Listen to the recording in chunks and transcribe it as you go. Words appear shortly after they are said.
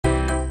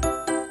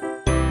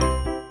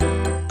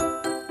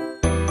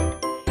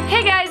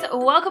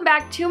welcome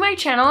back to my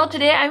channel.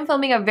 Today I'm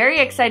filming a very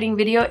exciting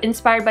video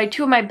inspired by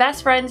two of my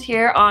best friends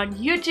here on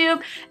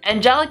YouTube,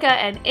 Angelica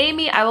and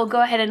Amy. I will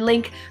go ahead and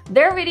link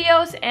their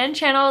videos and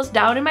channels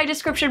down in my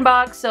description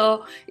box,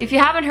 so if you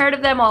haven't heard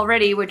of them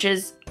already, which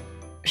is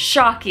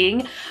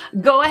shocking,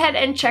 go ahead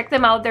and check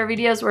them out. Their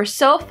videos were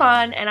so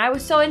fun and I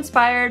was so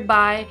inspired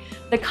by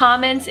the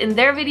comments in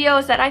their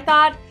videos that I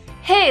thought,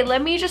 hey,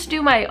 let me just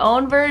do my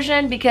own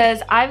version,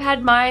 because I've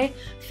had my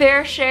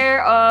fair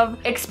share of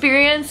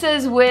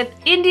experiences with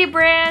indie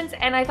brands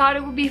and I thought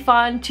it would be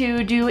fun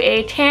to do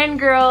a tan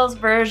girls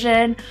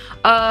version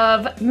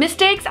of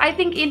mistakes I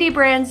think indie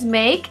brands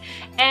make.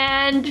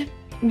 And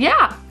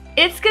yeah,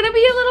 it's gonna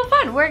be a little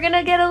fun. We're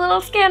gonna get a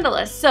little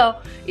scandalous. So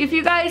if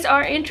you guys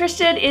are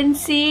interested in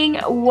seeing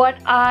what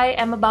I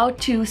am about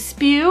to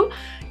spew,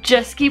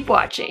 just keep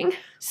watching.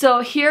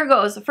 So here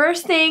goes. The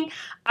first thing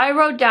I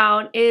wrote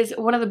down is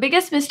one of the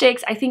biggest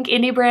mistakes I think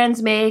indie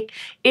brands make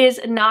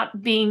is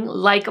not being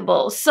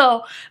likable.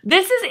 So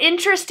this is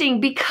interesting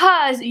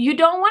because you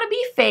don't want to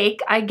be fake,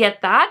 I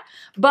get that,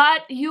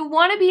 but you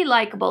want to be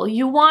likable.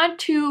 You want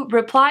to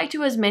reply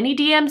to as many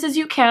DMs as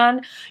you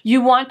can.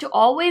 You want to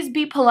always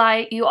be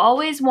polite. You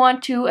always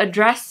want to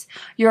address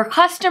your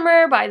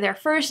customer by their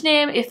first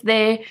name if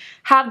they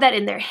have that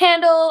in their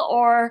handle.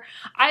 Or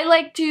I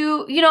like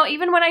to, you know,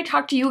 even when I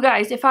talk to you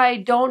guys, if I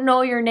don't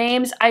know your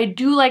names, I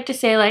do like to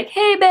say like,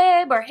 hey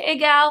babe, or hey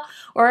gal,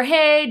 or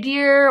hey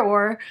dear,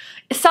 or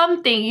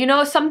something, you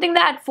know, something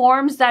that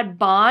forms that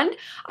bond.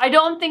 I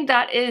don't think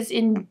that is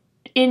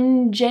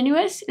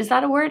ingenuous, is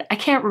that a word? I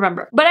can't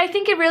remember. But I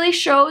think it really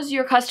shows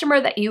your customer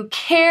that you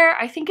care.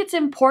 I think it's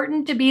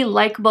important to be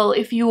likable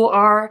if you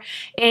are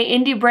an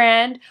indie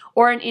brand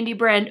or an indie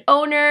brand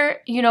owner,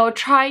 you know,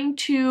 trying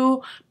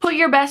to put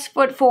your best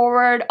foot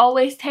forward,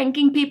 always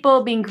thanking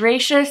people, being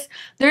gracious.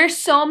 There's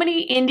so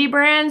many indie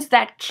brands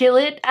that kill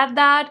it at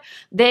that.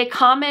 They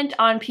comment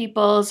on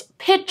people's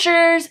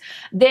pictures.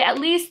 They at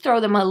least throw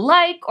them a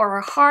like or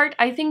a heart.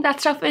 I think that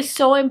stuff is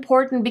so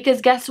important because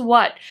guess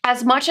what?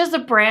 As much as the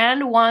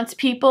brand wants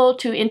people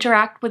to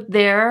interact with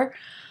their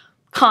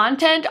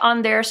content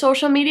on their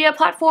social media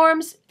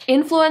platforms,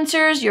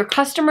 influencers, your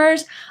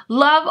customers,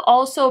 love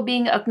also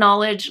being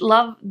acknowledged,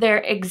 love their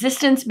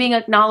existence being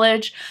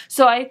acknowledged.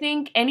 So I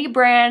think any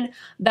brand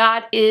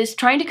that is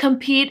trying to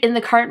compete in the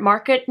current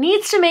market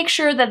needs to make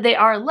sure that they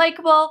are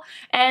likable,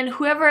 and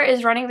whoever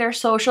is running their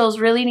socials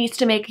really needs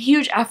to make a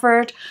huge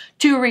effort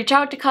to reach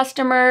out to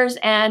customers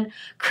and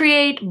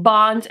create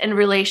bonds and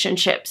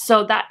relationships.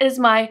 So that is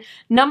my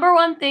number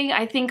one thing.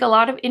 I think a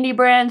lot of indie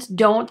brands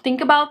don't think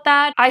about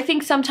that. I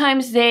think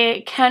sometimes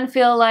they can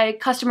feel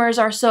like customers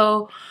are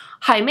so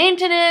high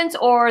maintenance,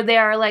 or they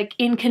are like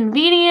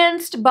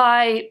inconvenienced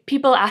by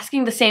people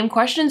asking the same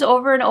questions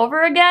over and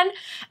over again.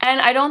 And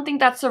I don't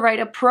think that's the right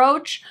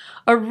approach.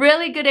 A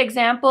really good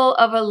example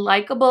of a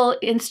likable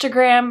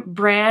Instagram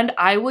brand,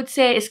 I would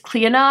say, is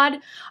Cleonod.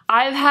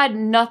 I've had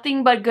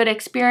nothing but good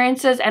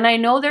experiences, and I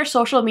know their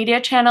social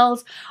media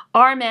channels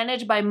are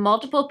managed by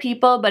multiple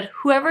people, but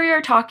whoever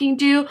you're talking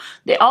to,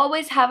 they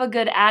always have a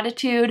good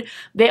attitude.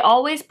 They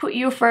always put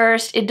you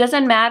first. It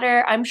doesn't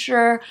matter, I'm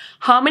sure,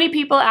 how many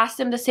people ask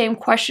them the same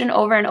question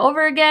over and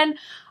over again.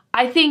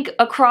 I think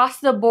across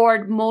the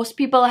board, most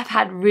people have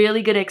had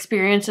really good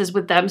experiences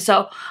with them.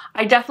 So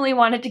I definitely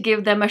wanted to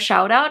give them a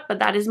shout out, but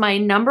that is my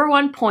number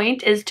one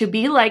point, is to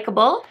be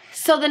likable.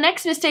 So the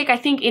next mistake I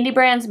think indie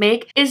brands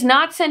make is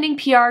not sending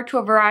PR to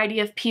a variety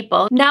of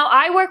people. Now,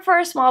 I work for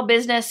a small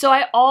business, so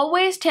I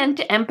always tend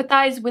to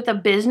empathize with a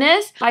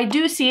business. I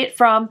do see it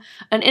from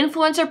an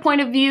influencer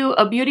point of view,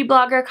 a beauty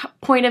blogger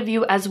point of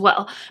view as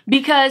well,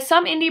 because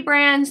some indie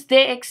brands,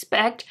 they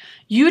expect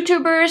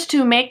YouTubers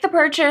to make the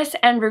purchase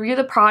and review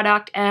the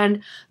product,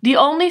 and the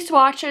only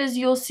swatches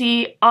you'll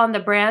see on the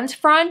brand's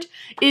front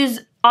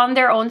is on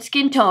their own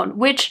skin tone,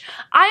 which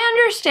I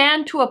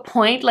understand to a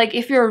point. Like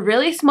if you're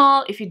really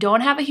small, if you don't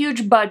have a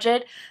huge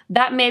budget,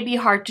 that may be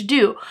hard to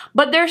do.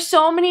 But there's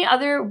so many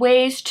other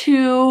ways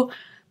to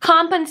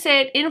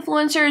compensate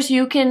influencers.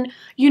 You can,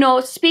 you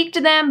know, speak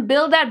to them,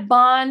 build that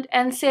bond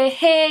and say,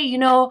 hey, you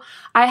know,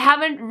 I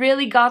haven't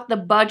really got the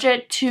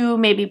budget to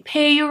maybe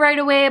pay you right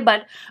away,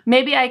 but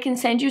maybe I can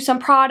send you some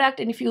product,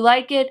 and if you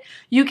like it,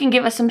 you can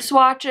give us some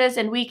swatches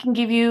and we can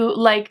give you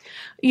like,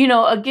 you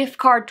know, a gift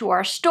card to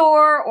our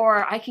store,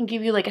 or I can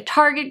give you like a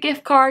Target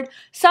gift card,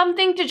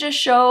 something to just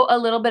show a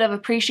little bit of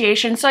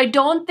appreciation. So I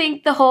don't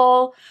think the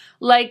whole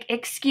like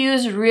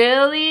excuse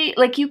really,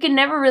 like you can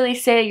never really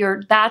say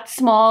you're that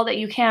small that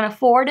you can't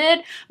afford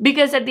it,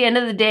 because at the end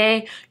of the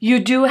day, you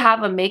do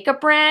have a makeup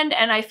brand.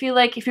 And I feel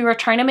like if you were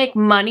trying to make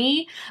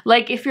money,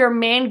 like if your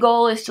main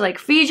goal is to like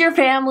feed your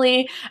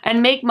family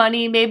and make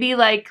money, maybe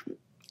like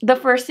the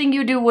first thing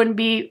you do wouldn't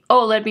be,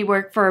 oh, let me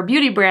work for a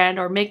beauty brand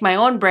or make my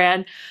own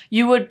brand.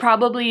 You would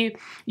probably,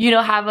 you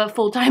know, have a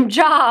full-time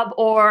job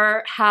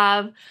or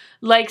have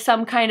like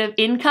some kind of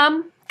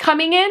income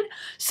coming in.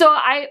 So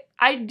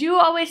I do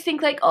always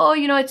think like, oh,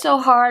 you know, it's so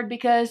hard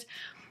because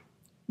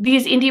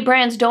these indie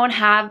brands don't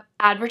have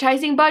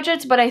advertising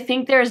budgets, but I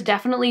think there's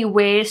definitely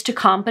ways to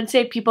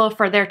compensate people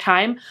for their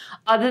time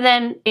other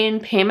than in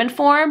payment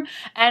form.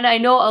 And I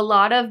know a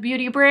lot of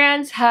beauty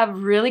brands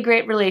have really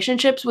great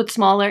relationships with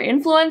smaller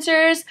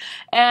influencers,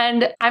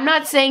 and I'm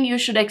not saying you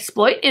should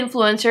exploit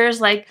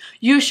influencers. Like,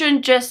 you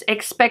shouldn't just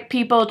expect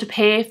people to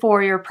pay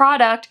for your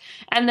product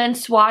and then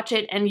swatch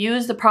it and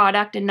use the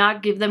product and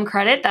not give them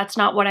credit. That's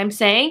not what I'm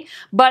saying,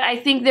 but I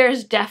think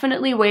there's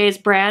definitely ways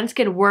brands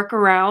can work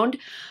around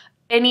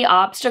any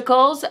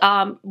obstacles,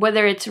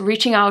 whether it's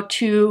reaching out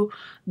to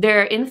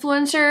their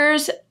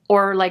influencers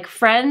or like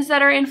friends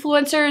that are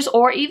influencers,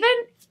 or even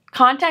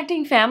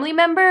contacting family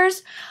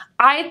members.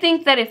 I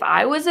think that if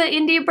I was an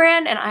indie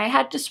brand and I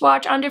had to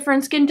swatch on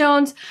different skin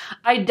tones,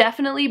 I'd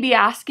definitely be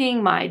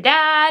asking my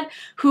dad,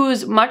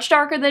 who's much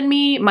darker than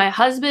me. My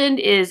husband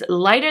is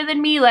lighter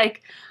than me.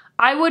 Like,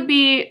 I would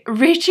be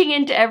reaching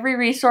into every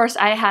resource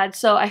I had.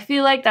 So I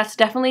feel like that's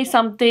definitely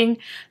something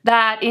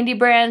that indie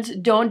brands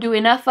don't do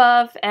enough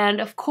of.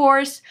 And of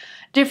course,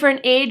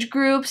 different age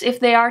groups, if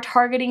they are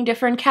targeting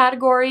different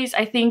categories,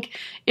 I think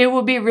it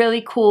would be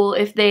really cool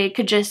if they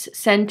could just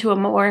send to a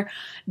more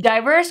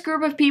diverse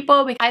group of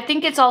people. I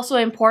think it's also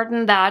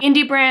important that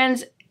indie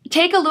brands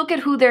take a look at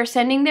who they're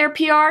sending their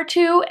PR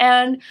to,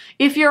 and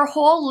if your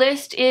whole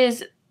list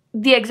is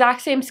the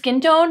exact same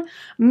skin tone,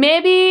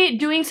 maybe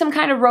doing some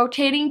kind of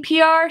rotating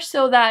PR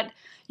so that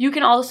you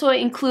can also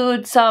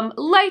include some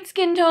light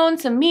skin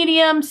tones, some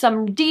medium,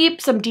 some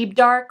deep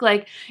dark,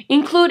 like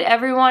include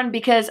everyone,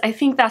 because I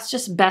think that's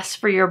just best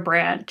for your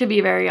brand, to be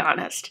very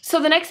honest.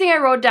 So the next thing I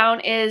wrote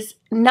down is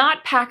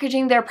not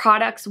packaging their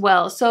products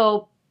well.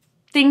 So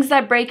things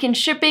that break in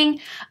shipping.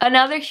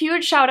 Another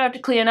huge shout out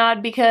to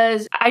Cleonade,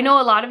 because I know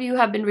a lot of you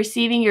have been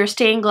receiving your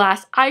stained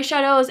glass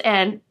eyeshadows,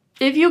 and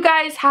if you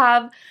guys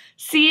have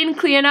seen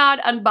Cleonade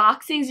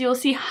unboxings, you'll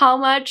see how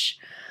much,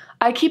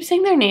 I keep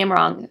saying their name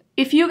wrong.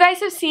 If you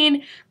guys have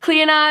seen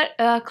Cleonade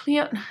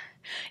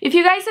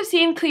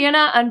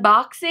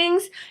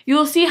unboxings,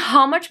 you'll see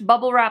how much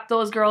bubble wrap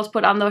those girls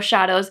put on those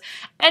shadows.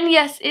 And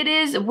yes, it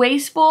is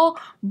wasteful,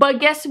 but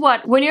guess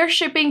what? When you're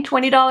shipping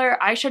 $20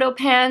 eyeshadow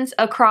pans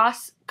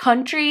across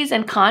countries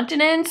and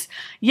continents,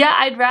 yeah,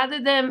 I'd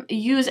rather them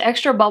use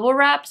extra bubble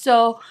wrap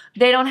so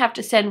they don't have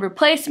to send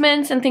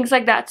replacements and things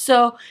like that.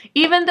 So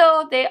even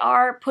though they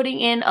are putting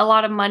in a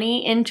lot of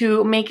money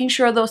into making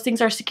sure those things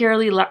are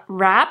securely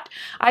wrapped,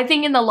 I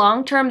think in the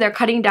long term they're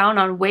cutting down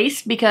on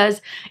waste,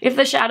 because if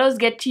the shadows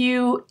get to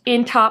you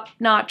in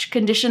top-notch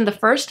condition the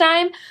first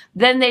time,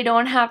 then they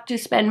don't have to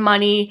spend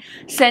money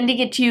sending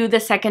it to you the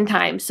second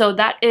time. So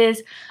that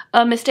is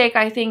a mistake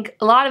I think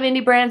a lot of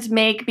indie brands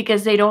make,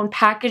 because they don't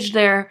package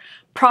their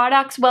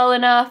products well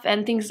enough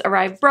and things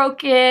arrive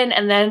broken.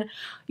 And then,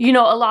 you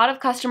know, a lot of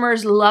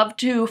customers love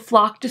to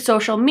flock to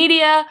social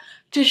media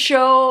to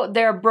show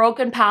their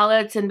broken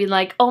palettes and be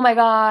like, oh my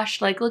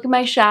gosh, like look at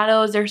my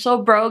shadows, they're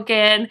so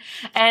broken.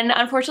 And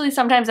unfortunately,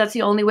 sometimes that's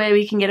the only way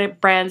we can get a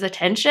brand's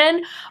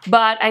attention.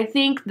 But I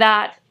think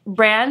that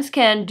brands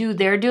can do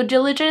their due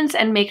diligence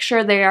and make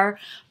sure they are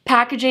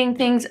packaging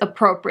things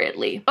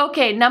appropriately.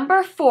 Okay,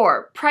 number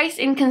 4, price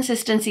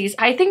inconsistencies.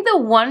 I think the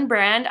one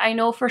brand I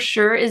know for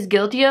sure is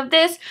guilty of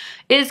this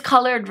is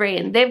Colored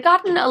Rain. They've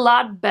gotten a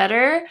lot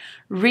better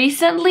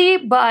recently,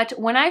 but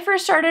when I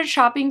first started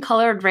shopping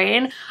Colored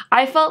Rain,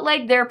 I felt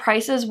like their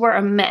prices were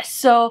a mess.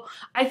 So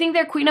I think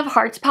their Queen of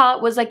Hearts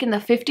palette was like in the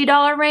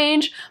 $50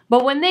 range,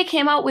 but when they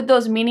came out with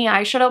those mini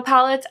eyeshadow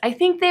palettes, I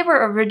think they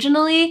were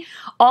originally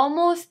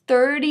almost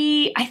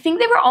 $30, I think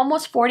they were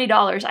almost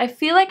 $40. I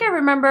feel like I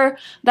remember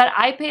that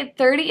I paid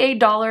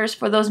 $38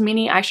 for those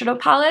mini eyeshadow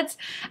palettes,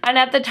 and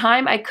at the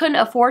time I couldn't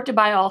afford to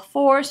buy all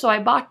 4, so I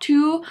bought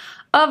 2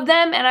 of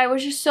them, and I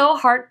was just so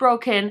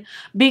heartbroken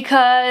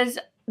because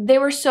they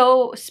were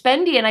so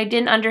spendy and I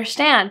didn't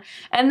understand.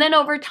 And then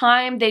over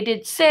time they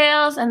did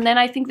sales, and then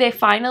I think they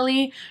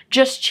finally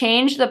just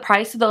changed the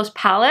price of those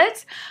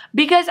palettes,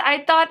 because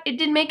I thought it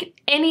didn't make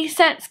any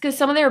sense, because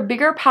some of their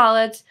bigger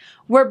palettes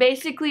were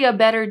basically a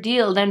better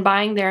deal than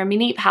buying their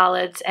mini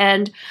palettes.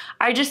 And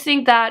I just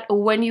think that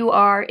when you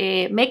are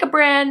a makeup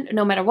brand,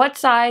 no matter what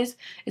size,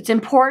 it's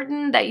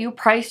important that you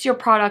price your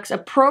products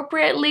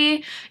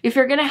appropriately. If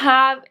you're gonna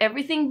have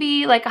everything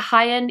be like a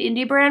high-end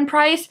indie brand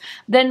price,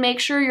 then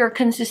make sure you're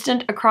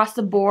consistent across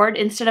the board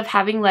instead of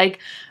having like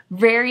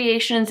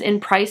variations in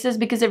prices,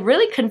 because it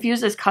really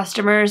confuses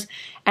customers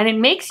and it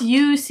makes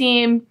you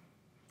seem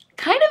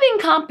kind of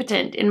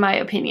incompetent, in my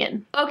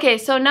opinion. Okay,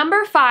 so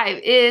number 5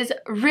 is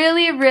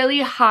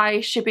really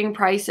high shipping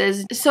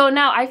prices. So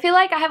now I feel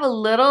like I have a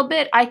little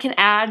bit I can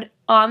add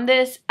on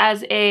this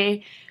as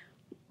a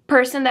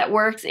person that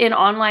works in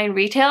online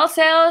retail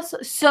sales.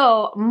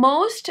 So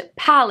most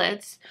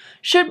palettes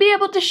should be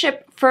able to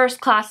ship first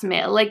class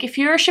mail. Like if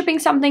you're shipping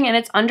something and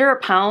it's under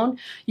 £1,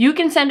 you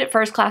can send it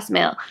first class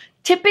mail.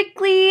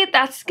 typically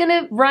that's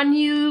gonna run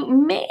you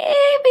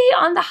maybe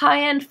on the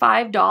high end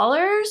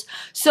 $5.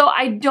 So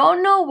I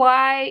don't know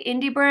why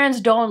indie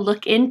brands don't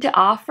look into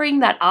offering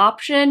that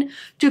option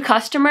to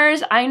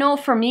customers. I know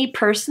for me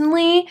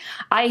personally,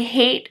 I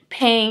hate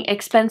paying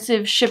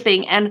expensive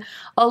shipping, and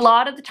a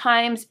lot of the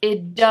times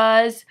it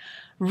does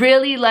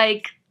really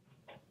like,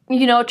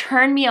 you know,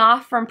 turn me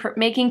off from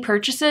making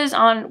purchases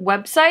on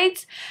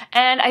websites.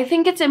 And I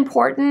think it's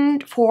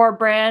important for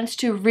brands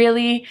to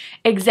really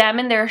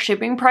examine their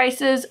shipping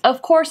prices.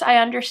 Of course, I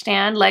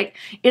understand, like,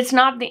 it's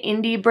not the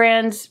indie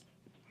brand's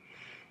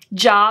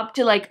job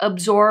to like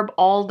absorb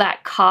all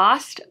that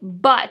cost,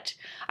 but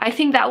I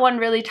think that one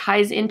really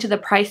ties into the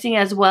pricing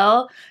as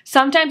well.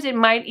 Sometimes it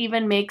might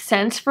even make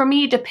sense for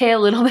me to pay a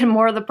little bit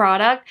more of the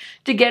product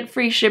to get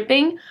free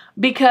shipping,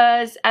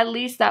 because at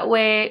least that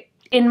way,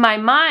 in my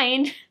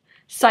mind,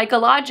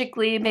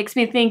 psychologically, it makes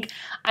me think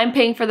I'm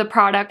paying for the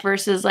product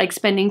versus like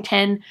spending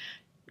 $10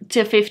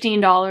 to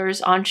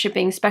 $15 on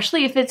shipping,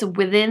 especially if it's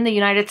within the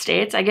United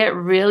States. I get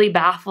really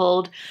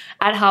baffled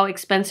at how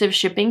expensive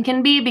shipping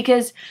can be,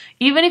 because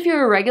even if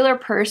you're a regular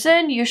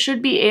person, you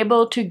should be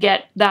able to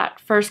get that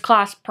first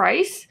class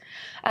price.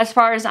 As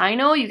far as I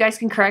know, you guys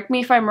can correct me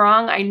if I'm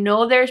wrong. I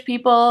know there's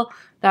people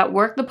that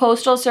work the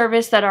postal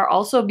service that are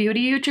also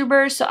beauty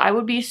YouTubers, so I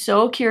would be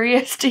so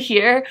curious to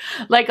hear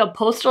like a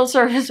postal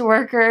service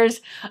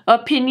worker's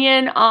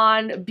opinion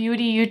on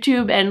beauty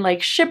YouTube and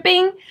like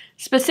shipping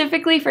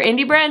specifically for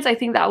indie brands. I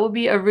think that would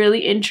be a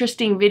really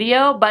interesting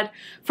video. But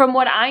from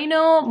what I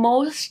know,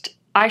 most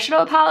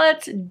eyeshadow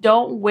palettes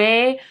don't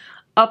weigh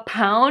a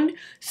pound,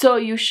 so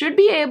you should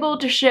be able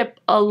to ship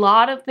a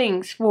lot of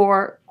things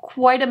for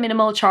quite a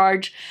minimal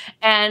charge.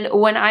 And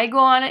when I go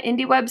on an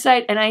indie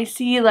website and I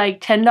see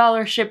like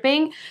 $10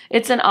 shipping,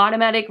 it's an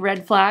automatic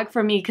red flag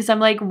for me, because I'm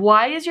like,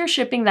 why is your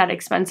shipping that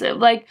expensive?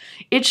 Like,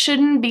 it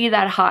shouldn't be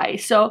that high.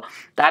 So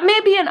that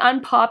may be an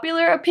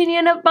unpopular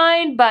opinion of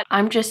mine, but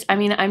I'm just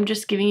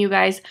giving you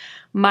guys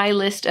my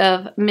list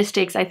of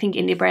mistakes I think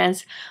indie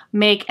brands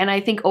make, and I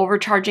think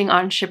overcharging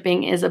on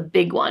shipping is a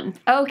big one.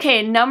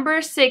 Okay,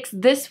 number 6.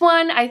 This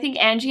one I think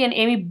Angie and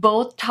Amy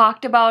both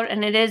talked about,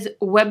 and it is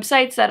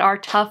websites that are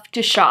tough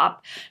to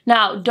shop.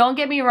 Now, don't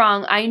get me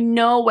wrong, I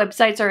know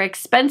websites are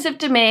expensive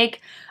to make.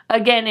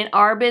 Again, in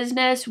our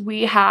business,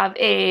 we have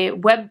a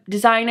web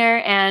designer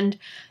and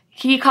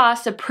he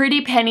costs a pretty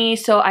penny,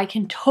 so I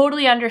can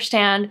totally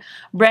understand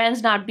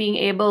brands not being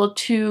able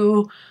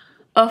to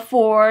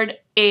afford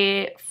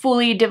a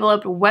fully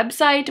developed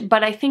website,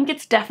 but I think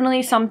it's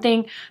definitely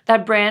something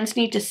that brands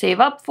need to save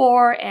up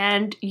for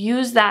and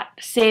use that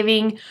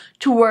saving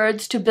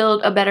towards to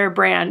build a better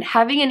brand.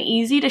 Having an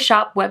easy to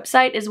shop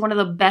website is one of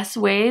the best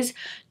ways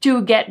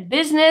to get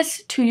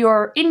business to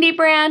your indie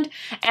brand.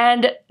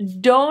 And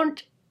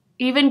don't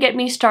even get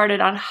me started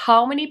on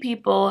how many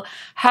people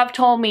have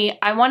told me,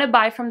 I want to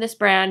buy from this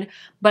brand,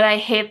 but I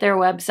hate their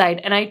website.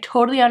 And I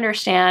totally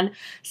understand.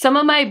 Some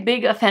of my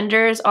big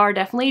offenders are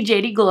definitely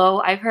JD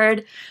Glow. I've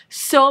heard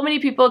so many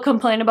people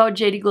complain about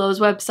JD Glow's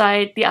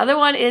website. The other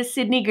one is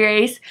Sydney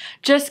Grace,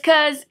 just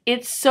because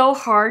it's so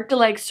hard to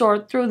like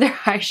sort through their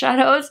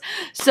eyeshadows.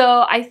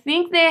 So I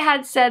think they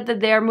had said that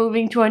they're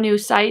moving to a new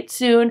site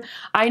soon.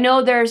 I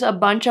know there's a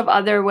bunch of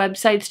other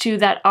websites too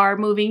that are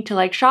moving to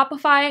like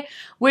Shopify,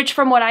 which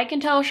from what I can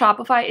tell,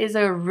 Shopify is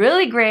a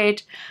really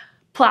great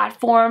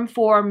platform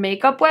for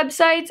makeup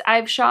websites.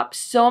 I've shopped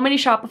so many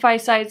Shopify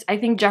sites. I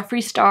think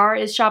Jeffree Star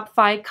is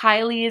Shopify,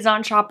 Kylie is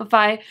on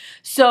Shopify.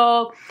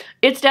 So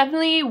it's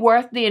definitely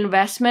worth the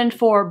investment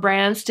for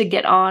brands to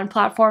get on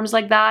platforms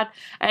like that.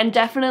 And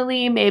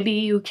definitely maybe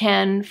you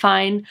can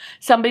find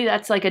somebody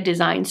that's like a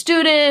design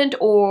student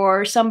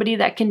or somebody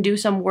that can do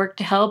some work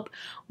to help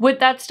with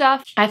that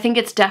stuff. I think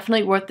it's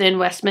definitely worth the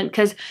investment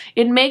because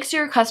it makes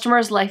your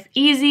customer's life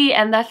easy,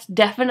 and that's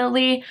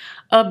definitely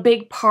a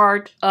big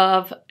part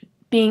of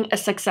being a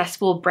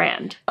successful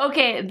brand.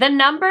 Okay, the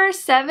number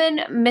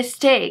 7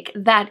 mistake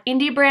that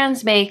indie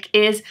brands make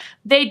is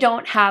they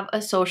don't have a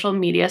social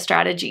media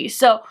strategy.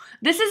 So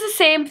this is the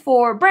same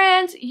for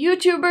brands,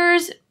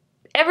 YouTubers,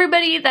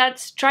 everybody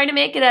that's trying to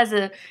make it as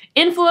an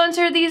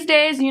influencer these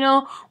days. You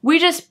know, we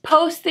just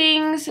post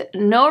things,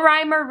 no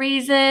rhyme or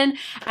reason.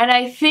 And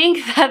I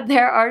think that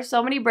there are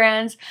so many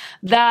brands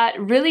that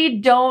really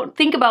don't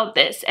think about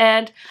this.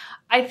 And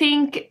I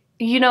think,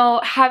 you know,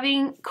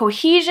 having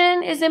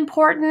cohesion is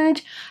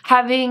important,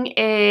 having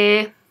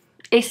a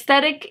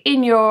aesthetic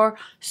in your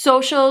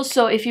socials.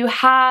 So if you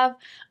have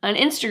an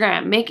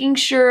Instagram, making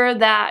sure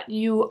that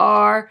you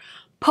are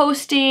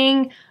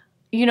posting,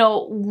 you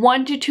know,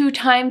 1 to 2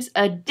 times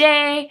a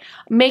day,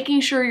 making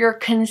sure you're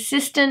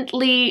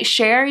consistently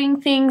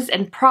sharing things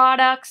and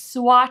products,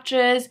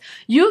 swatches.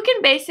 You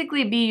can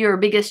basically be your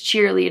biggest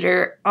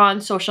cheerleader on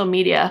social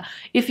media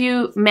if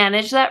you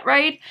manage that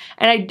right.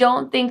 And I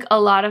don't think a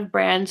lot of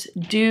brands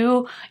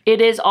do. It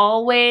is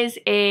always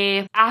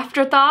an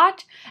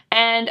afterthought.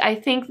 And I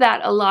think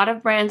that a lot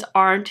of brands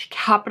aren't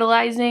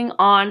capitalizing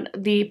on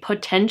the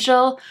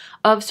potential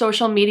of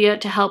social media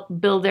to help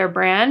build their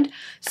brand.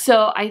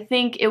 So I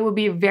think it would be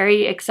be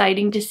very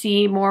exciting to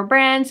see more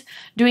brands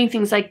doing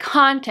things like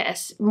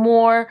contests,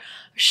 more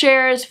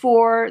shares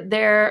for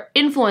their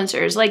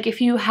influencers. Like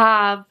if you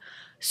have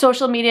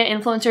social media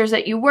influencers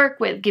that you work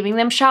with, giving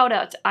them shout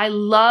outs. I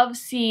love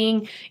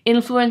seeing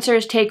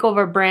influencers take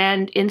over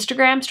brand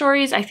Instagram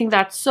stories. I think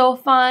that's so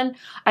fun.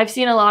 I've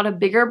seen a lot of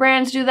bigger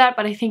brands do that,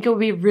 but I think it would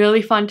be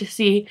really fun to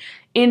see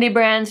indie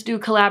brands do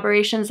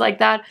collaborations like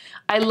that.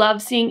 I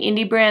love seeing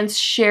indie brands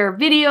share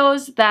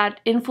videos that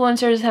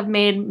influencers have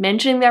made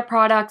mentioning their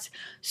products,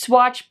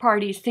 swatch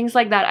parties, things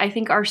like that I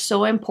think are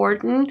so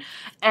important,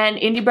 and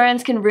indie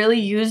brands can really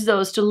use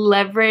those to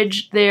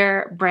leverage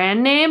their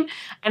brand name,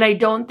 and I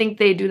don't think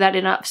they do that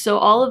enough. So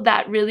all of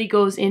that really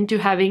goes into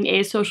having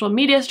a social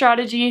media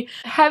strategy,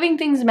 having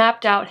things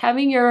mapped out,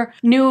 having your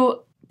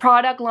new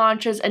product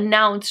launches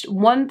announced.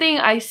 One thing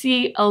I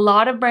see a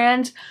lot of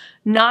brands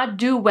not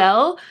do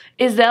well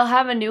is they'll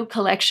have a new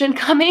collection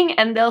coming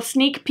and they'll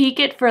sneak peek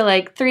it for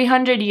like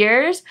 300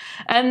 years,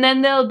 and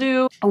then they'll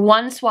do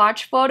one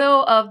swatch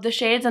photo of the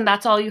shades and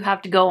that's all you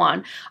have to go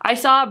on. I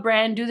saw a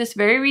brand do this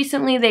very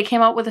recently. They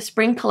came out with a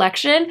spring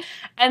collection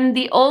and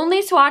the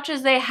only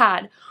swatches they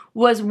had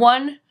was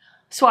one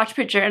swatch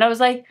picture, and I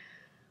was like,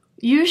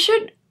 you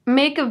should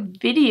make a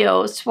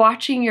video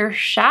swatching your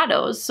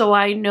shadows so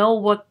I know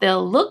what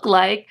they'll look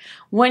like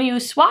when you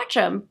swatch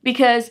them,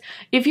 because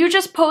if you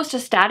just post a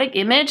static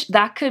image,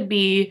 that could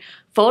be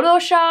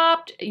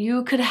photoshopped.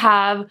 You could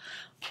have,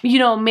 you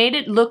know, made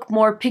it look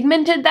more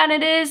pigmented than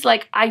it is.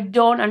 Like, I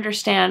don't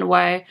understand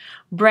why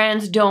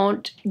brands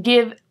don't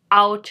give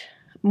out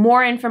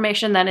more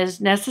information than is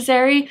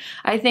necessary.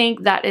 I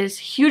think that is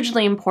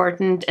hugely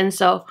important, and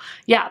so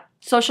yeah,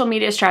 social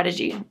media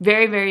strategy,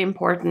 very, very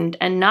important,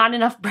 and not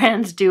enough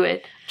brands do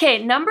it.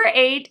 Okay, number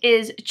 8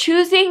 is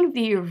choosing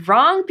the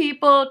wrong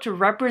people to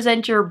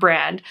represent your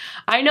brand.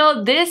 I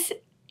know this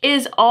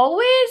is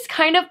always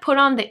kind of put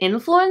on the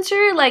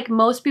influencer. Like,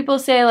 most people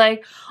say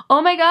like,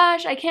 oh my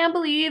gosh, I can't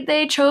believe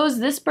they chose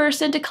this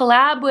person to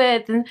collab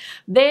with, and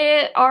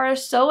they are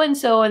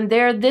so-and-so, and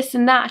they're this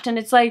and that, and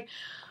it's like,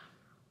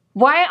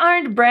 why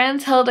aren't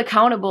brands held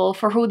accountable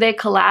for who they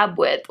collab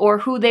with or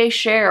who they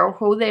share or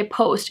who they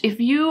post? If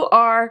you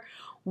are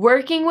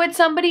working with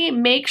somebody,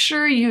 make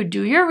sure you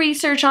do your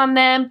research on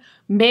them.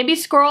 Maybe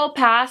scroll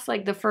past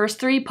like the first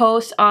 3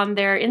 posts on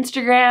their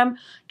Instagram,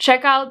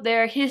 check out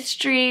their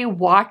history,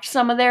 watch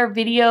some of their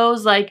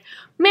videos. Like,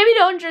 maybe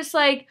don't just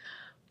like,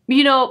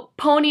 you know,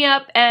 pony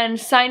up and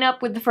sign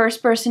up with the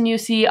first person you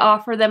see,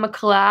 offer them a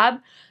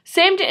collab.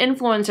 Same to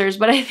influencers,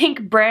 but I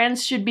think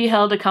brands should be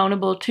held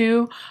accountable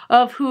too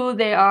of who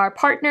they are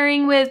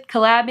partnering with,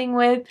 collabing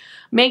with,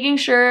 making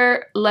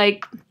sure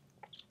like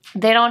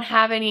they don't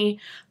have any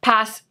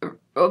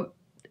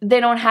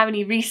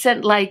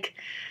recent like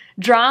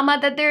drama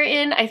that they're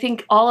in. I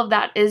think all of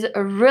that is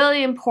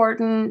really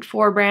important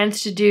for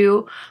brands to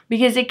do,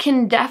 because it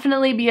can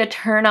definitely be a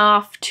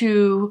turnoff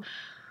to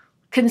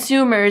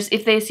consumers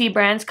if they see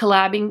brands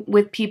collabing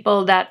with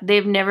people that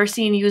they've never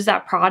seen use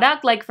that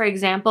product. Like, for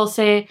example,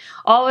 say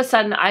all of a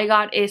sudden I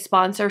got a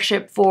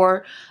sponsorship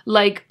for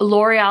like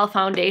L'Oreal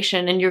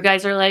foundation, and you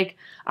guys are like,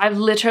 I've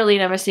literally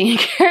never seen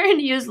Karen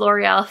use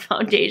L'Oreal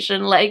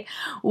foundation. Like,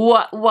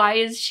 why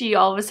is she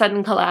all of a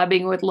sudden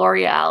collabing with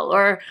L'Oreal?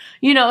 Or,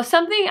 you know,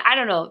 something, I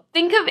don't know.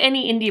 Think of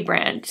any indie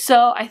brand.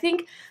 So I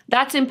think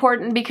that's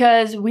important,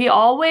 because we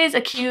always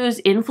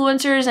accuse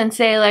influencers and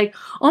say like,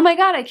 oh my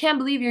God, I can't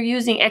believe you're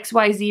using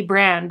XYZ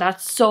brand.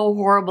 That's so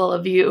horrible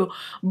of you.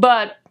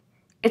 But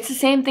it's the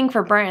same thing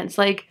for brands.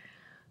 Like,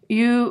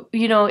 you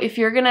know, if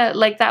you're gonna,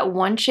 like that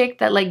one chick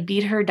that like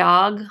beat her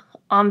dog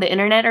on the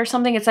internet or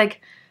something, it's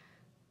like,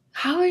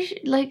 how is she,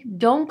 like,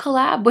 don't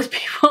collab with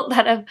people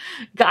that have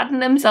gotten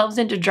themselves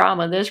into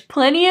drama. There's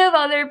plenty of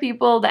other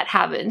people that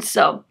haven't.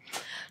 So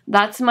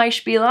that's my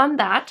spiel on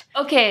that.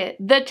 Okay,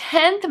 the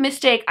 10th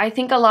mistake I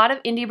think a lot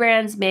of indie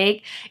brands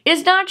make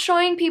is not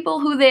showing people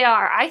who they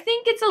are. I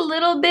think it's a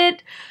little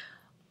bit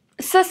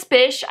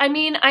suspicious. I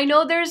mean, I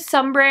know there's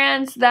some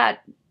brands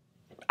that,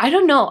 I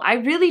don't know. I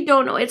really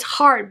don't know. It's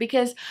hard,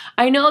 because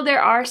I know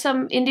there are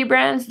some indie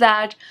brands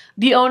that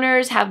the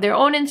owners have their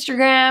own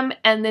Instagram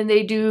and then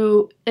they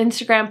do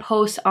Instagram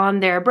posts on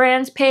their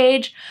brand's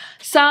page.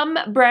 Some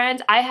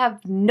brands, I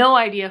have no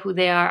idea who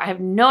they are. I have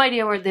no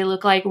idea what they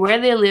look like, where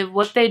they live,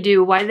 what they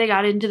do, why they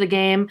got into the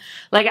game.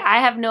 Like, I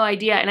have no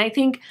idea. And I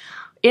think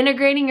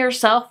integrating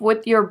yourself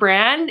with your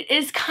brand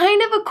is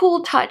kind of a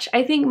cool touch.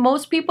 I think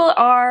most people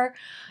are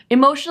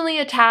emotionally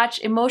attached,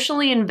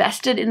 emotionally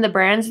invested in the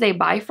brands they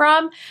buy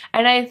from,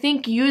 and I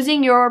think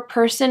using your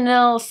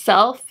personal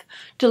self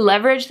to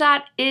leverage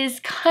that is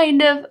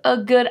kind of a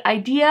good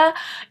idea.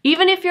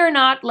 Even if you're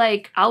not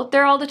like out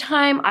there all the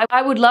time,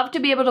 I would love to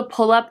be able to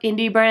pull up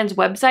indie brands'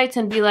 websites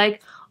and be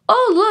like,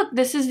 oh look,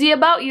 this is the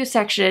About You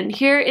section,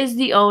 here is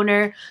the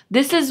owner,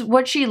 this is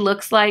what she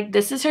looks like,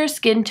 this is her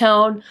skin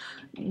tone,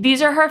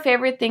 these are her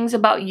favorite things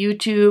about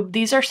YouTube.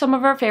 These are some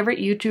of her favorite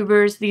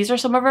YouTubers. These are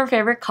some of her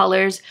favorite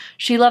colors.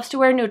 She loves to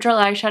wear neutral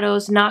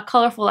eyeshadows, not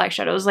colorful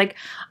eyeshadows. Like,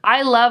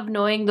 I love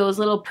knowing those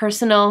little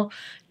personal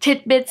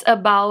tidbits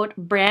about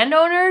brand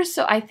owners.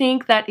 So I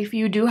think that if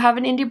you do have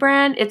an indie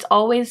brand, it's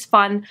always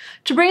fun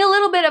to bring a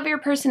little bit of your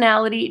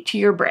personality to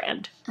your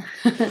brand.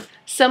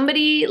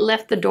 Somebody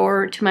left the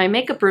door to my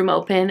makeup room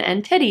open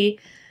and Teddy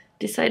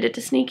decided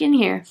to sneak in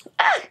here.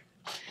 Ah!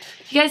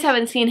 You guys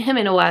haven't seen him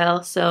in a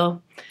while,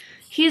 so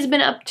he's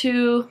been up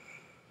to...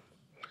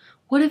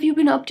 What have you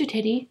been up to,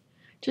 Teddy?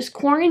 Just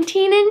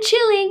quarantine and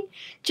chilling.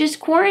 Just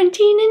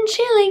quarantine and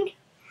chilling.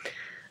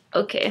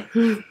 Okay.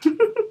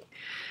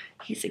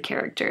 He's a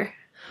character.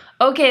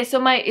 Okay, so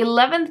my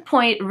 11th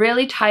point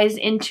really ties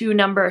into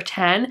number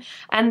 10,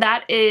 and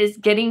that is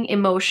getting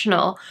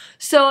emotional.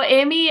 So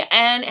Amy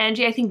and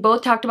Angie, I think,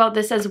 both talked about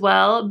this as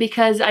well,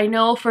 because I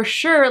know for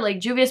sure,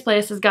 like, Juvia's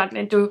Place has gotten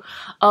into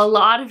a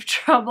lot of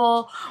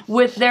trouble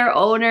with their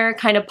owner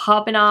kind of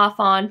popping off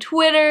on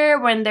Twitter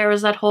when there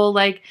was that whole,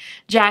 like,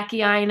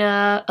 Jackie,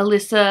 Ina,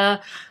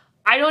 Alyssa,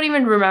 I don't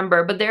even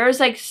remember, but there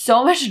was, like,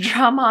 so much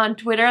drama on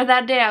Twitter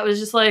that day. I was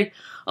just like,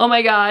 oh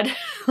my god,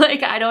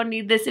 like, I don't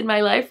need this in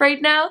my life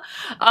right now.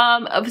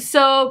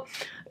 So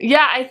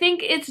yeah, I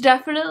think it's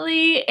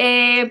definitely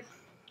a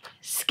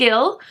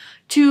skill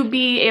to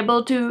be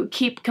able to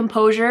keep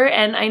composure,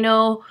 and I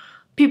know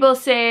people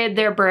say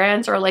their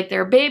brands are like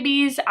their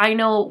babies. I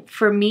know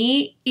for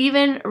me,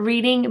 even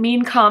reading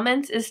mean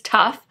comments is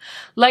tough.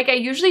 Like, I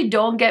usually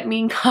don't get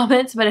mean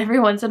comments, but every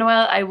once in a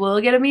while I will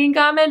get a mean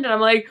comment and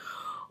I'm like,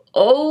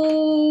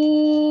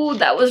 oh,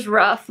 that was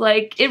rough.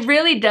 Like, it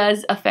really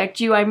does affect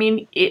you. I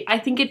mean, I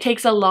think it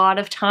takes a lot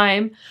of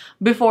time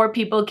before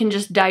people can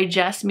just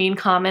digest mean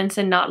comments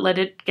and not let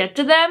it get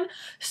to them.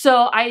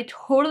 So I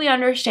totally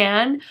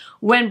understand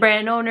when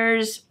brand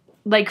owners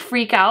like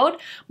freak out,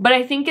 but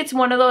I think it's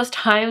one of those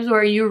times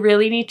where you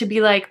really need to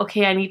be like,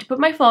 okay, I need to put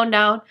my phone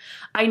down.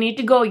 I need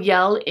to go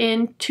yell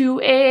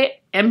into a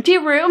empty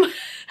room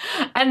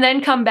and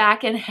then come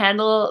back and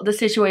handle the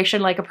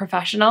situation like a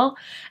professional.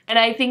 And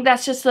I think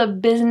that's just a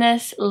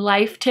business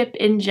life tip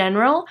in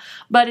general,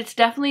 but it's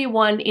definitely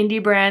one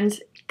indie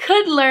brands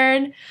could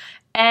learn,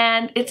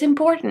 and it's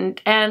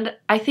important. And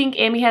I think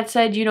Amy had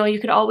said, you know,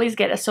 you could always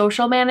get a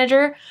social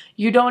manager.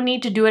 You don't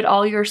need to do it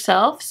all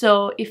yourself.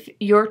 So if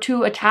you're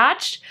too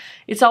attached,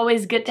 it's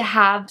always good to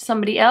have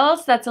somebody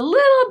else that's a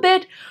little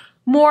bit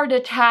more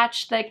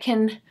detached, that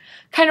can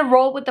kind of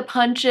roll with the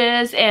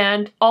punches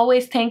and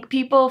always thank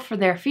people for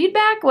their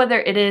feedback, whether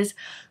it is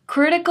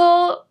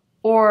critical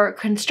or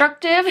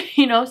constructive.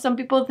 You know, some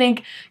people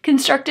think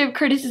constructive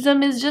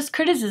criticism is just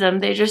criticism.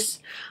 They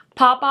just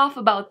pop off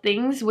about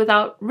things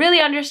without really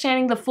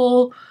understanding the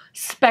full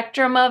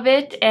spectrum of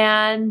it.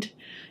 And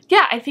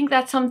yeah, I think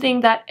that's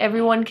something that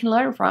everyone can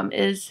learn from,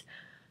 is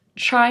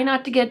try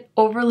not to get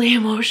overly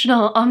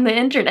emotional on the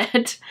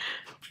internet.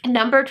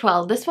 Number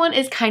 12, this one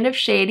is kind of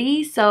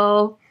shady,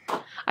 so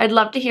I'd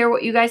love to hear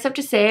what you guys have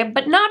to say,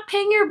 but not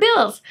paying your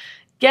bills.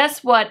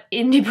 Guess what,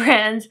 indie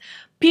brands?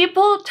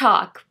 People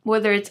talk,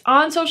 whether it's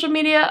on social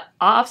media,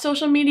 off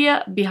social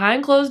media,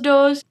 behind closed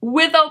doors,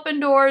 with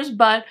open doors,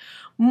 but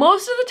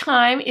most of the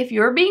time, if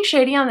you're being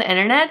shady on the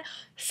internet,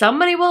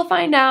 somebody will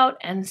find out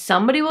and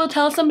somebody will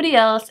tell somebody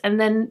else, and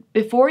then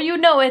before you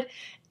know it,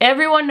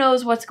 everyone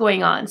knows what's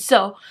going on.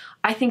 So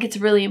I think it's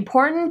really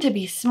important to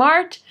be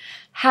smart,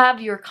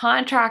 have your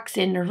contracts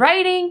in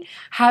writing,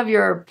 have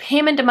your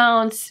payment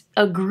amounts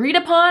agreed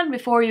upon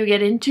before you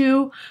get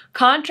into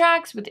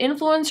contracts with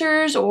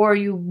influencers or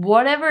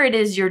whatever it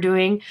is you're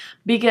doing,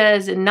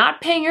 because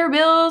not paying your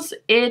bills,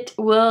 it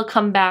will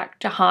come back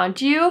to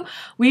haunt you.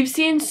 We've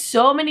seen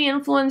so many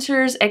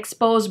influencers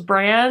expose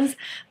brands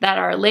that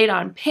are late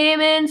on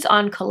payments,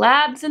 on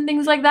collabs and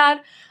things like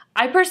that.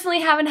 I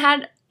personally haven't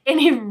had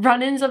any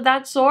run-ins of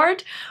that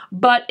sort,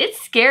 but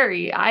it's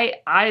scary.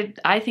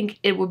 I think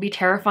it would be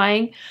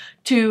terrifying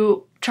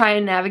to try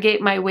and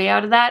navigate my way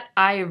out of that.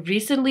 I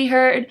recently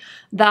heard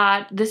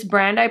that this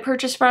brand I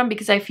purchased from,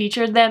 because I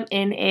featured them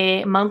in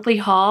a monthly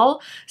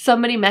haul,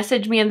 somebody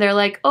messaged me and they're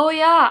like, oh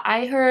yeah,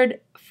 I heard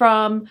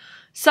from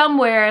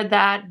somewhere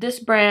that this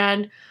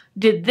brand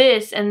did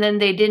this and then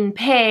they didn't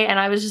pay, and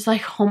I was just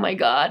like, oh my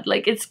god,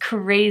 like, it's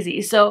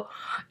crazy. So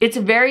it's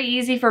very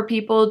easy for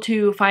people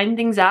to find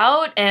things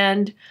out,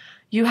 and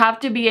you have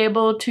to be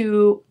able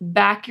to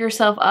back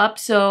yourself up.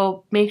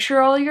 So make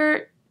sure all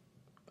your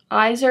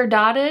I's are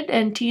dotted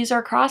and T's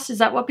are crossed. Is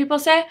that what people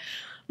say?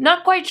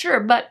 Not quite sure,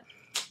 but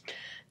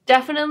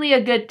definitely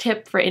a good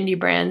tip for indie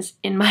brands,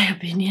 in my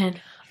opinion.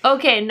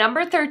 Okay,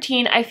 number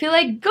 13, I feel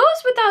like goes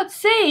without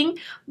saying,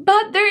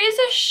 but there is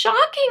a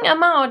shocking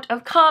amount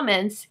of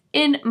comments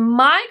in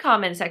my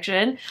comment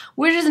section,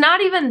 which is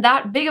not even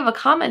that big of a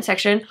comment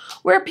section,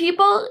 where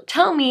people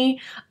tell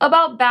me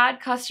about bad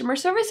customer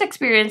service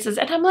experiences.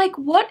 And I'm like,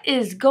 what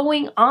is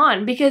going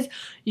on? Because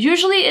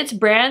usually it's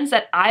brands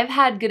that I've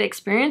had good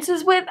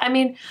experiences with. I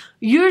mean,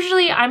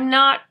 usually I'm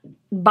not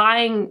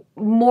buying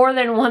more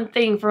than one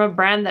thing from a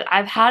brand that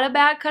I've had a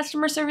bad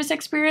customer service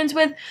experience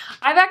with.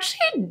 I've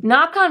actually,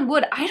 knock on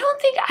wood, I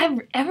don't think I've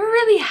ever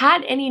really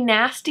had any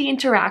nasty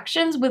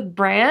interactions with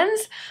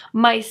brands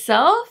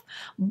myself,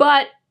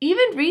 but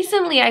even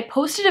recently I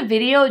posted a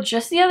video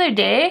just the other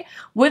day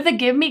with a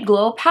Give Me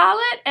Glow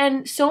palette,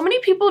 and so many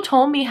people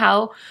told me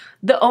how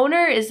the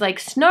owner is like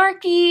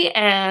snarky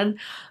and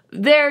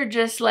they're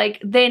just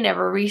like, they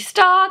never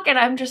restock, and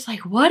I'm just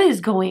like, what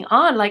is going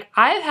on? Like,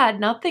 I've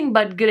had nothing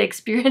but good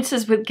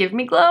experiences with Give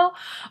Me Glow,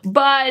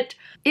 but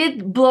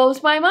it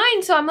blows my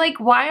mind. So I'm like,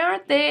 why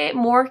aren't they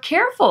more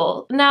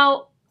careful?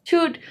 Now,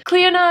 to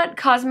Cleonut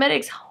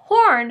Cosmetics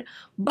horn,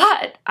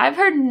 but I've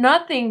heard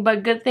nothing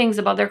but good things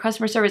about their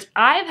customer service.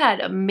 I've had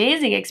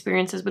amazing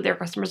experiences with their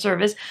customer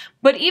service,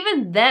 but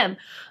even them,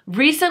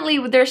 recently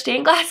with their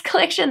stained glass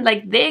collection,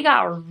 like they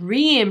got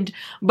reamed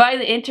by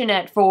the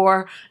internet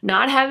for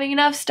not having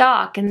enough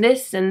stock and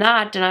this and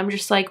that, and I'm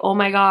just like, oh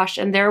my gosh,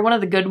 and they're one of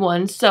the good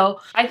ones.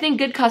 So I think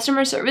good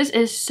customer service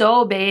is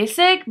so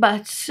basic,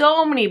 but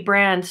so many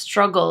brands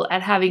struggle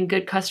at having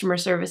good customer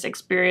service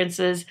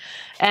experiences,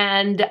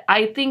 and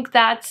I think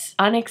that's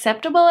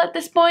unacceptable at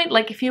this point.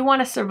 Like, if you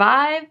want to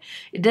survive,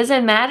 it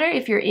doesn't matter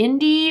if you're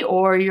indie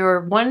or you're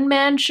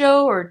one-man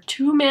show or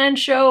two-man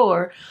show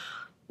or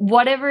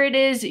whatever it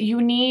is,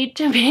 you need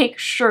to make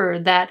sure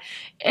that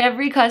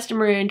every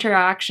customer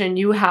interaction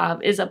you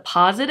have is a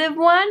positive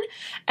one.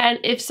 And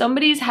if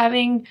somebody's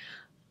having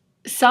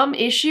some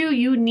issue,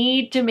 you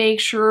need to make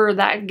sure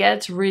that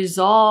gets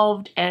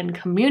resolved and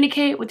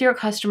communicate with your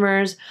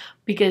customers,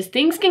 because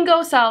things can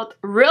go south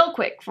real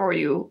quick for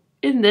you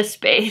in this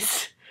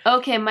space.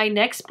 Okay, my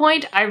next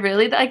point, I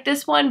really like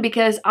this one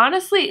because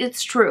honestly,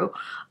 it's true.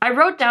 I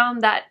wrote down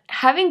that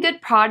having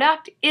good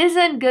product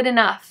isn't good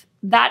enough.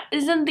 That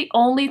isn't the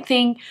only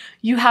thing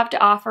you have to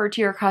offer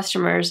to your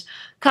customers.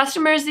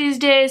 Customers these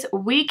days,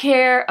 we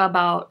care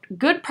about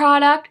good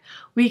product,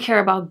 we care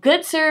about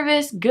good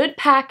service, good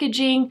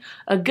packaging,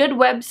 a good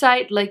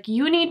website. Like,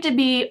 you need to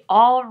be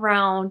all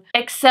around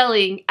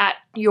excelling at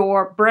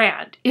your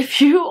brand.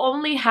 If you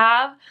only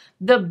have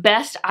the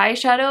best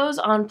eyeshadows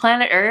on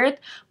planet Earth,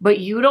 but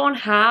you don't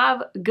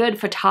have good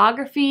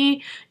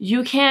photography,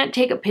 you can't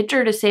take a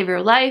picture to save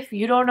your life,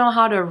 you don't know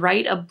how to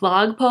write a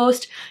blog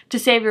post to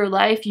save your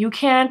life, you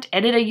can't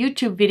edit a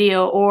YouTube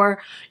video,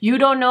 or you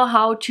don't know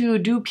how to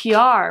do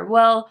PR,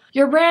 well,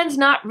 your brand's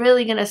not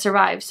really gonna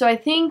survive. So I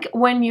think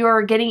when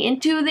you're getting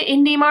into the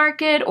indie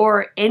market,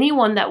 or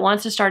anyone that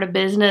wants to start a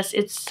business,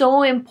 it's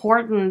so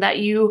important that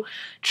you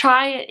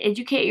try and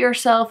educate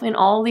yourself in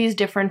all these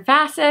different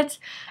facets.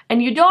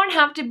 And you don't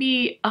have to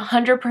be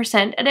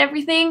 100% at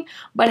everything,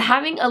 but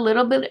having a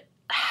little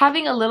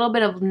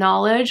bit of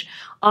knowledge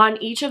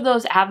on each of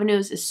those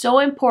avenues is so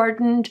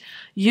important.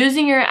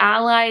 Using your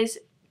allies,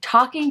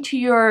 talking to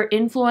your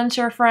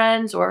influencer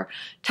friends, or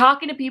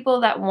talking to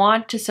people that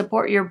want to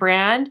support your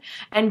brand,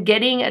 and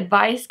getting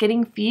advice,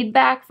 getting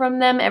feedback from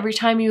them every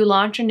time you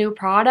launch a new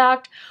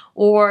product,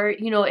 or,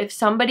 you know, if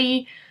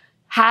somebody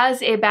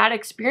has a bad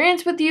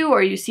experience with you,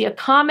 or you see a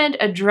comment,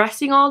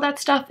 addressing all that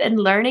stuff and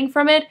learning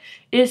from it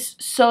is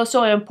so,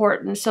 so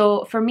important.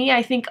 So for me,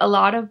 I think a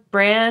lot of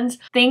brands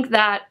think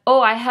that,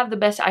 oh, I have the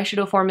best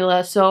eyeshadow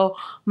formula, so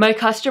my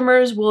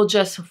customers will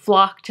just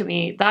flock to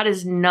me. That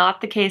is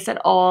not the case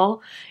at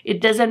all. It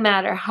doesn't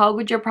matter how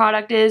good your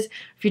product is.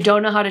 If you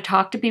don't know how to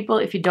talk to people,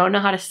 if you don't know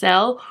how to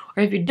sell,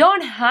 or if you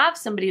don't have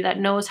somebody that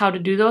knows how to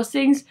do those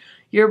things,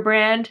 your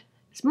brand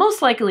is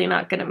most likely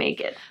not gonna make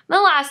it. The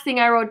last thing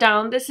I wrote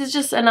down, this is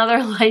just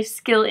another life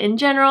skill in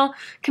general.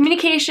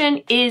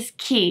 Communication is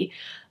key.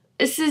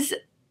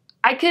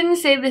 I couldn't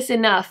say this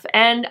enough,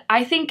 and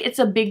I think it's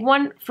a big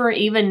one for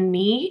even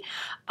me.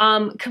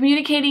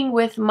 Communicating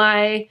with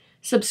my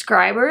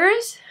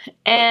subscribers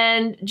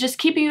and just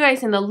keeping you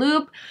guys in the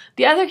loop.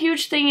 The other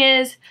huge thing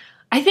is,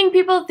 I think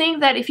people think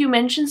that if you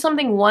mention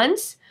something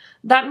once,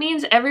 that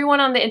means everyone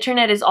on the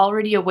internet is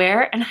already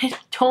aware, and I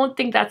don't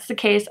think that's the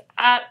case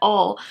at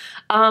all.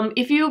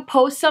 If you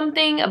post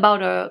something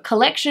about a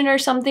collection or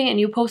something and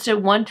you post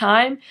it one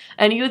time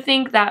and you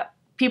think that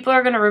people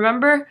are going to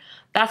remember,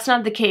 that's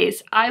not the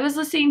case. I was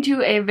listening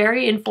to a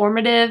very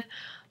informative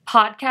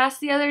podcast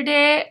the other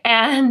day,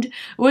 and it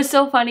was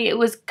so funny. It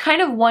was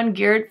kind of one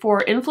geared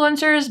for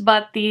influencers,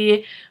 but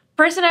the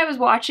person I was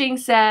watching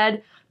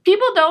said,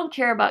 people don't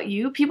care about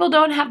you, people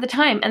don't have the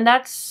time, and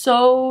that's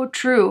so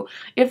true.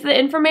 If the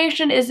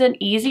information isn't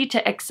easy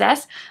to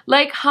access,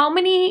 like how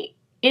many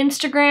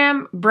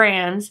Instagram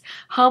brands,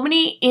 how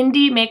many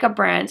indie makeup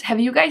brands have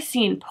you guys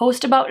seen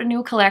post about a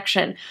new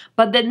collection,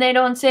 but then they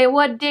don't say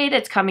what date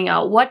it's coming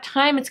out, what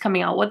time it's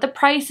coming out, what the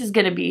price is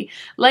gonna be?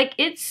 Like,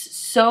 it's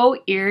so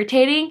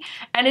irritating,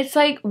 and it's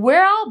like,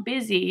 we're all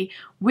busy.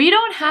 We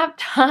don't have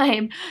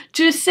time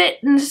to sit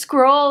and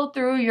scroll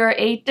through your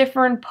 8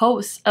 different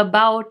posts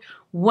about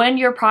when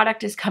your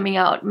product is coming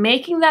out.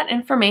 Making that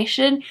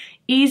information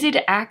easy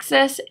to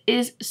access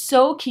is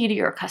so key to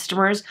your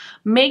customers.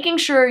 Making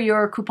sure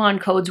your coupon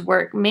codes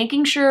work,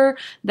 making sure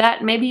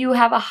that maybe you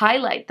have a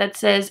highlight that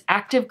says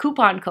active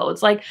coupon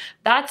codes. Like,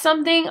 that's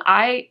something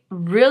I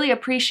really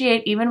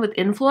appreciate even with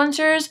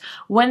influencers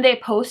when they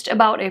post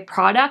about a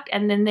product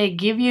and then they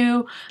give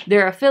you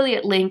their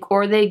affiliate link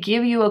or they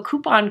give you a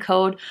coupon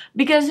code,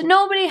 because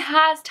nobody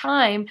has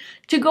time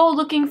to go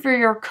looking for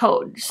your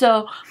code.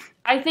 So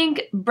I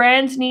think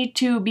brands need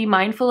to be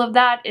mindful of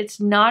that. It's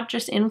not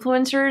just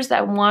influencers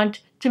that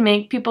want to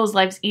make people's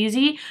lives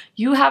easy.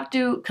 You have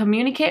to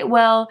communicate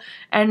well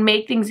and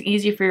make things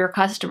easy for your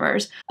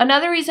customers.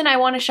 Another reason I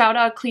want to shout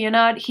out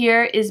Cleonod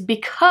here is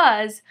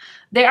because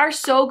they are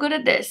so good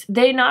at this.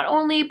 They not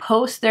only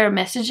post their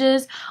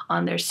messages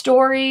on their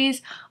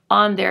stories,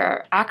 on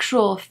their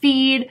actual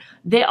feed,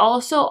 they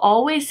also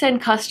always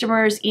send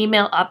customers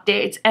email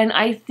updates, and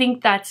I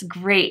think that's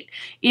great.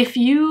 If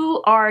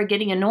you are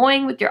getting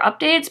annoying with your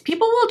updates,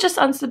 people will just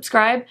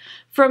unsubscribe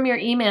from your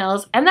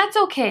emails, and that's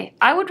okay.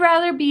 I would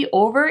rather be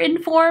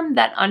over-informed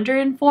than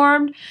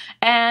under-informed,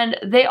 and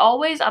they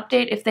always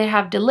update if they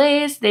have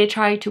delays. They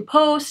try to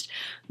post.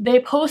 They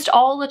post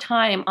all the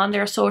time on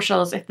their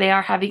socials if they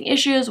are having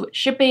issues with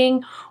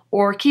shipping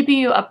or keeping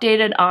you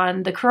updated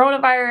on the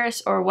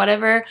coronavirus or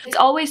whatever. It's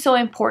always so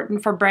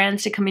important for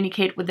brands to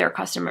communicate with their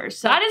customers.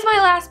 So that is my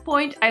last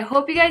point. I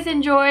hope you guys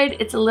enjoyed.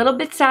 It's a little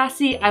bit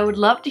sassy. I would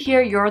love to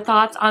hear your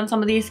thoughts on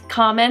some of these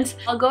comments.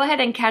 I'll go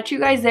ahead and catch you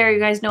guys there. You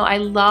guys know I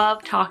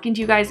love talking to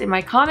you guys in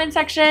my comment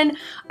section.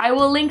 I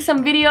will link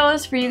some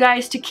videos for you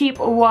guys to keep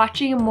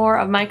watching more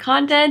of my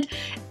content,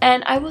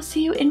 and I will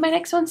see you in my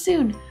next one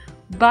soon.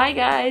 Bye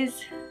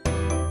guys.